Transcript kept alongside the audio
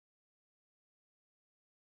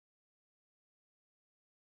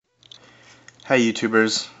Hey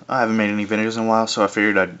YouTubers, I haven't made any videos in a while, so I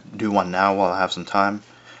figured I'd do one now while I have some time.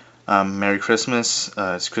 Merry Christmas.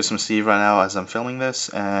 It's Christmas Eve right now as I'm filming this,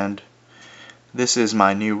 and this is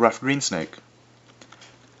my new rough green snake.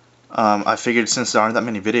 I figured since there aren't that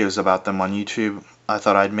many videos about them on YouTube, I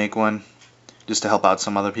thought I'd make one, just to help out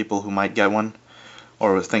some other people who might get one,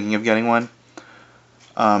 or were thinking of getting one.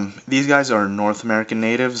 These guys are North American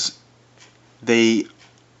natives. They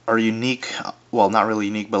are unique, well not really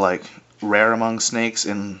unique, but like rare among snakes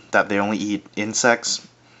in that they only eat insects,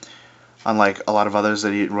 unlike a lot of others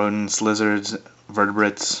that eat rodents, lizards,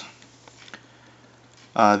 vertebrates.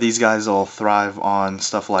 These guys will thrive on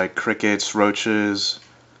stuff like crickets, roaches,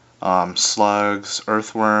 slugs,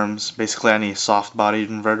 earthworms, basically any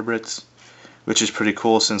soft-bodied invertebrates, which is pretty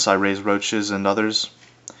cool since I raise roaches and others.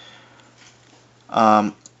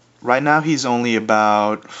 Right now he's only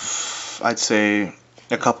about, I'd say,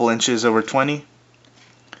 a couple inches over 20.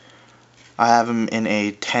 I have him in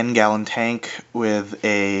a 10-gallon tank with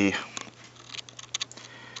a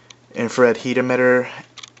infrared heat emitter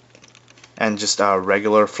and just a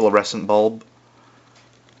regular fluorescent bulb.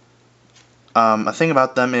 A thing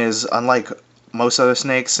about them is, unlike most other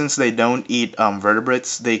snakes, since they don't eat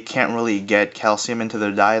vertebrates, they can't really get calcium into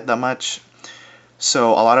their diet that much.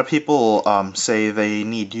 So a lot of people say they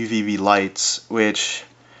need UVB lights, which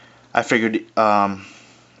I figured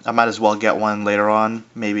I might as well get one later on,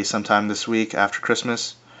 maybe sometime this week after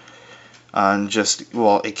Christmas.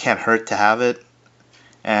 Well, it can't hurt to have it,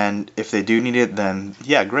 and if they do need it, then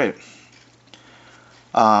yeah, great.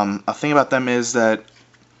 A thing about them is that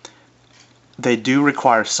they do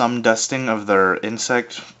require some dusting of their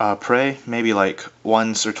insect prey, maybe like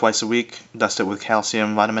once or twice a week, dust it with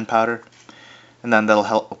calcium vitamin powder, and then that'll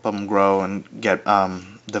help them grow and get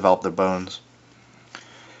develop their bones.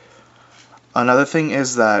 Another thing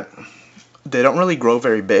is that they don't really grow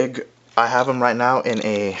very big. I have them right now in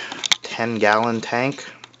a 10-gallon tank,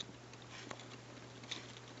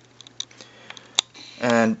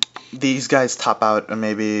 and these guys top out at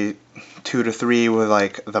maybe 2 to 3, with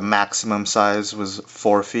like the maximum size was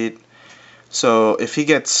 4 feet. So if he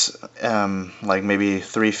gets like maybe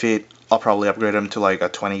 3 feet, I'll probably upgrade him to like a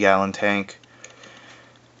 20-gallon tank.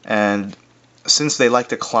 And since they like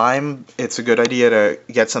to climb, it's a good idea to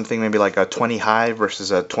get something maybe like a 20 high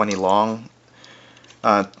versus a 20 long.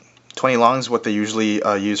 20 long is what they usually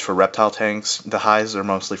use for reptile tanks. The highs are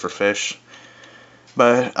mostly for fish.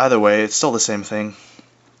 But either way, it's still the same thing,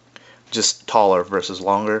 just taller versus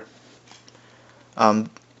longer.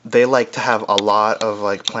 They like to have a lot of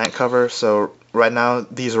like plant cover, so right now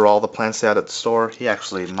these are all the plants they had at the store. He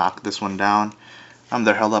actually knocked this one down.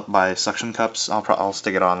 They're held up by suction cups. I'll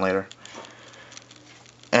stick it on later.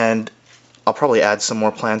 And I'll probably add some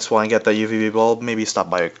more plants while I get the UVB bulb. Maybe stop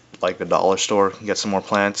by like the dollar store and get some more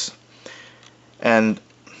plants. And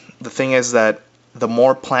the thing is that the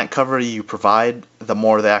more plant cover you provide, the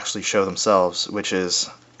more they actually show themselves, which is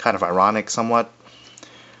kind of ironic somewhat.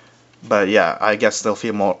 But yeah, I guess they'll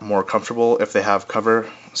feel more comfortable if they have cover,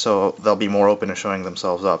 so they'll be more open to showing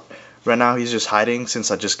themselves up. Right now he's just hiding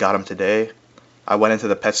since I just got him today. I went into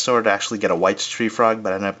the pet store to actually get a white tree frog,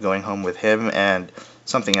 but I ended up going home with him and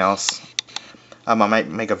something else. I might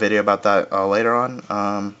make a video about that later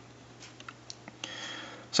on.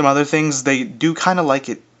 Some other things, they do kind of like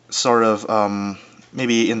it sort of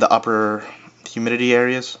maybe in the upper humidity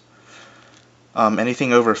areas.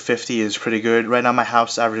 Anything over 50 is pretty good. Right now my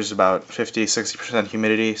house averages about 50-60%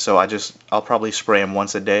 humidity, so I'll probably spray them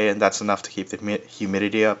once a day, and that's enough to keep the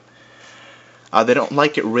humidity up. They don't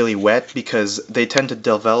like it really wet because they tend to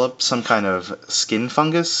develop some kind of skin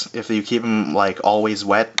fungus if you keep them like always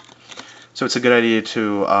wet. So it's a good idea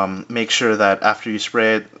to make sure that after you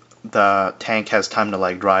spray it, the tank has time to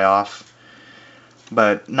like dry off,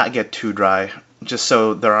 but not get too dry, just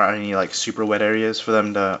so there aren't any like super wet areas for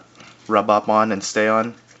them to rub up on and stay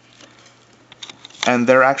on. And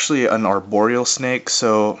they're actually an arboreal snake,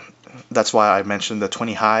 so that's why I mentioned the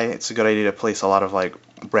 20 high. It's a good idea to place a lot of like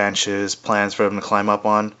branches, plants for them to climb up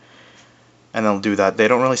on, and they'll do that. They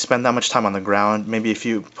don't really spend that much time on the ground. Maybe if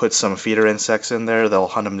you put some feeder insects in there, they'll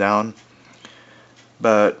hunt them down,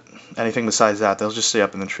 but anything besides that, they'll just stay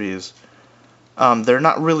up in the trees. They're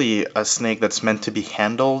not really a snake that's meant to be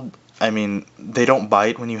handled. I mean, they don't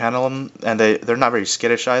bite when you handle them, and they're not very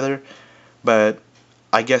skittish either, but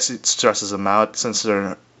I guess it stresses them out since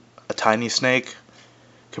they're a tiny snake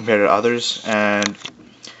compared to others. And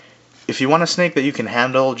if you want a snake that you can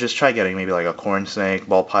handle, just try getting maybe like a corn snake,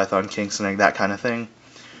 ball python, king snake, that kind of thing.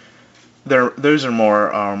 Those are more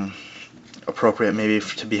appropriate maybe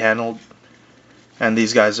to be handled, and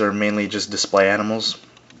these guys are mainly just display animals.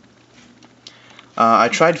 I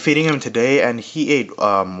tried feeding him today, and he ate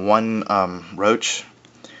one roach,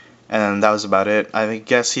 and that was about it. I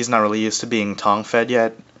guess he's not really used to being tongue fed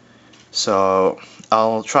yet, so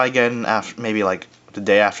I'll try again after, maybe like the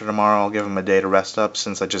day after tomorrow. I'll give him a day to rest up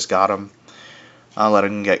since I just got him. I'll let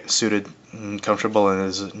him get suited and comfortable in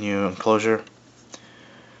his new enclosure.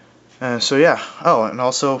 So yeah. Oh, and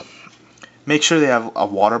also make sure they have a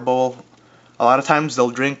water bowl. A lot of times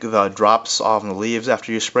they'll drink the drops off the leaves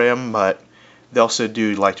after you spray them, but they also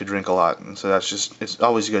do like to drink a lot, and so it's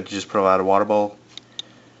always good to just provide a water bowl.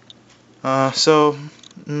 That's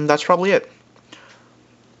probably it.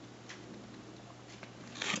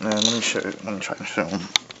 And let me try and show them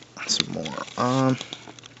some more.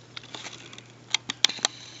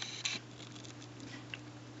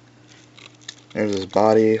 There's his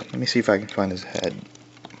body. Let me see if I can find his head.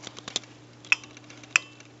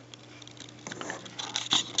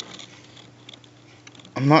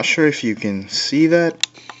 I'm not sure if you can see that.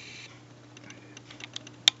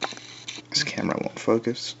 This camera won't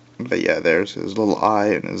focus. But yeah, there's his little eye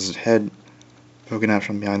and his head poking out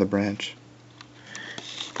from behind the branch.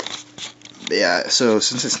 But yeah, so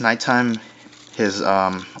since it's nighttime, his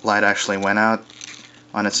light actually went out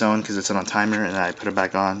on its own because it's on a timer, and I put it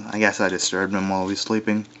back on. I guess I disturbed him while he was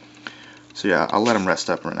sleeping. So yeah, I'll let him rest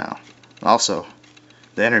up right now. Also,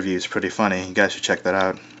 the interview is pretty funny. You guys should check that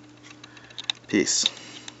out. Peace.